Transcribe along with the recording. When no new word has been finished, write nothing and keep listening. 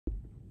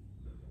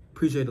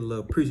Appreciate the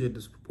love, appreciate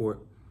the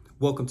support.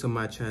 Welcome to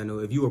my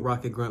channel. If you a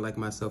Rocket Grunt like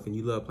myself and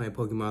you love playing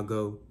Pokemon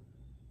Go,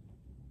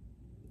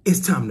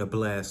 it's time to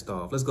blast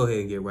off. Let's go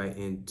ahead and get right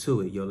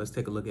into it, yo. Let's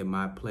take a look at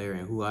my player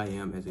and who I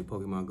am as a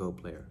Pokemon Go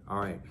player. All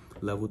right,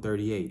 level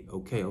 38.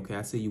 Okay,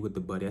 I see you with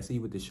the buddy. I see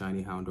you with the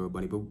shiny Houndour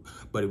bunny. But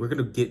buddy, we're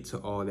gonna get to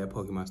all that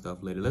Pokemon stuff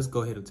later. Let's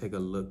go ahead and take a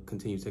look,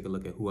 continue to take a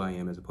look at who I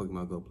am as a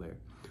Pokemon Go player.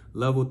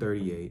 Level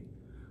 38,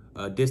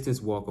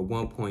 distance walk of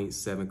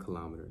 1.7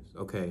 kilometers.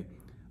 Okay,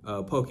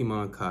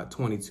 Pokemon caught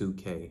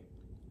 22K.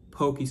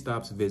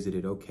 Pokestops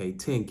visited, okay,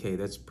 10K.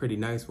 That's pretty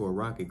nice for a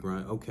Rocket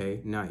Grunt.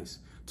 Okay, nice.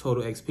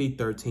 Total XP,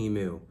 13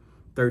 mil.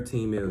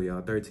 13 mil,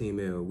 y'all, 13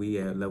 mil. We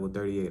at level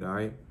 38, all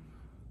right?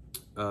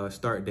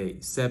 Start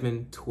date,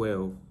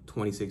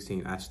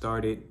 7/12/2016. I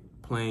started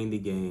playing the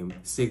game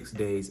 6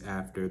 days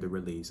after the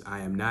release.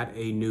 I am not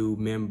a new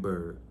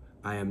member.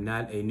 I am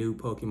not a new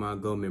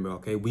Pokemon Go member,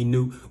 okay? We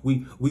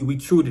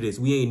true to this.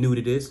 We ain't new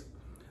to this,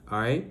 all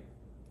right?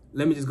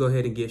 Let me just go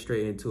ahead and get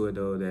straight into it,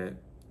 though, that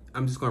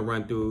I'm just going to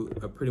run through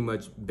a pretty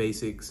much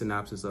basic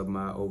synopsis of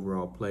my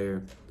overall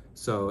player.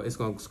 So it's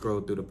going to scroll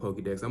through the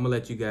Pokédex. I'm going to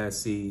let you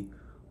guys see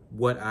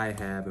what I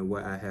have and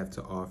what I have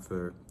to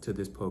offer to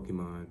this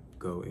Pokemon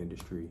Go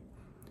industry.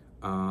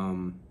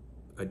 A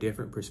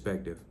different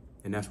perspective.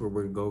 And that's where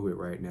we're going to go with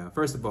right now.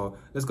 First of all,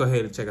 let's go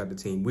ahead and check out the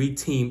team. We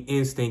Team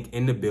Instinct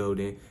in the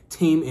building.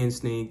 Team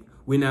Instinct.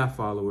 We're not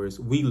followers.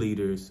 We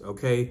leaders,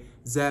 okay?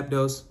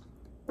 Zapdos.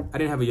 I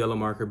didn't have a yellow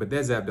marker, but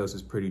that Zapdos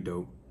is pretty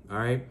dope, all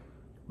right?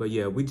 But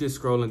yeah, we just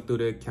scrolling through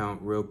the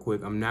account real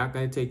quick. I'm not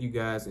going to take you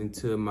guys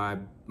into my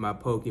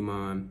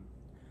Pokemon.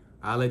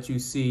 I'll let you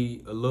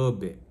see a little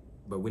bit,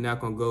 but we're not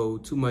going to go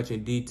too much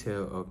in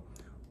detail of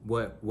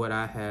what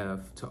I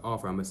have to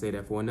offer. I'm going to say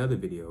that for another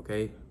video,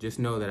 okay? Just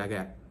know that I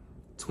got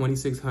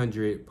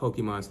 2,600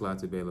 Pokemon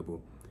slots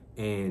available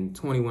and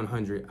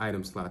 2,100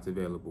 item slots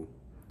available,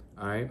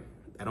 all right?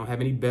 I don't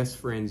have any best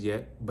friends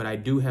yet, but I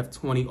do have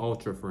 20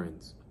 ultra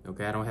friends,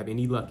 okay? I don't have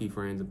any lucky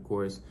friends, of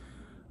course.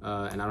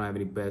 And I don't have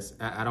any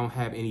I don't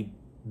have any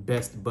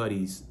best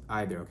buddies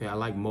either, okay? I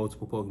like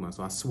multiple Pokemon,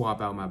 so I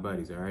swap out my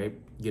buddies, all right?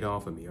 Get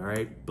off of me, all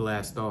right?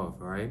 Blast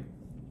off, all right?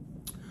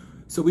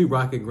 So we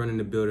Rocket Grunt in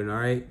the building, all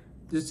right?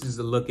 This is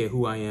a look at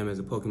who I am as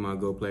a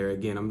Pokemon Go player.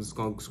 Again, I'm just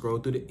gonna scroll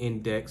through the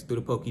index, through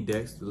the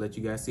Pokédex to let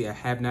you guys see I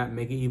have not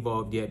Mega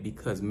Evolved yet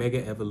because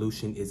Mega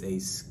Evolution is a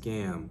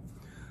scam.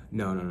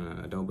 No,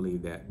 I don't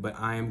believe that. But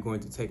I am going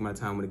to take my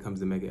time when it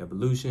comes to Mega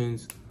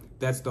Evolutions.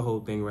 That's the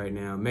whole thing right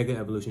now. Mega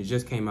Evolutions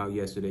just came out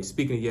yesterday.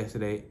 Speaking of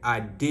yesterday,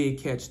 I did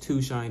catch 2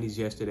 shinies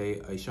yesterday,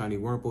 a shiny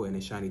Wurmple and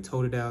a shiny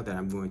Totodile that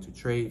I'm going to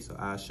trade. So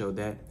I'll show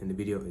that in the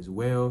video as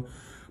well.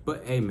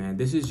 But hey man,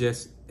 this is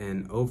just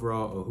an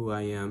overall of who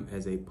I am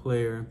as a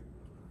player.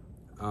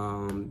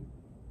 You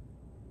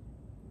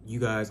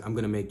guys, I'm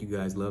gonna make you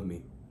guys love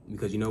me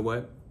because you know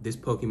what? This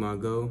Pokemon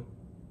Go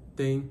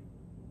thing,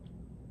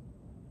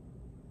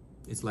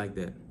 it's like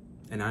that.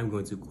 And I'm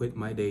going to quit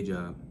my day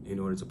job in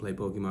order to play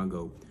Pokemon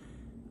Go.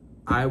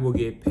 I will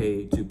get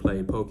paid to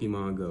play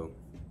Pokemon Go.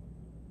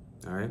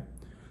 All right.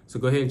 So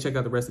go ahead and check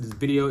out the rest of this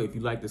video. If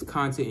you like this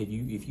content,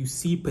 if you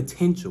see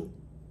potential,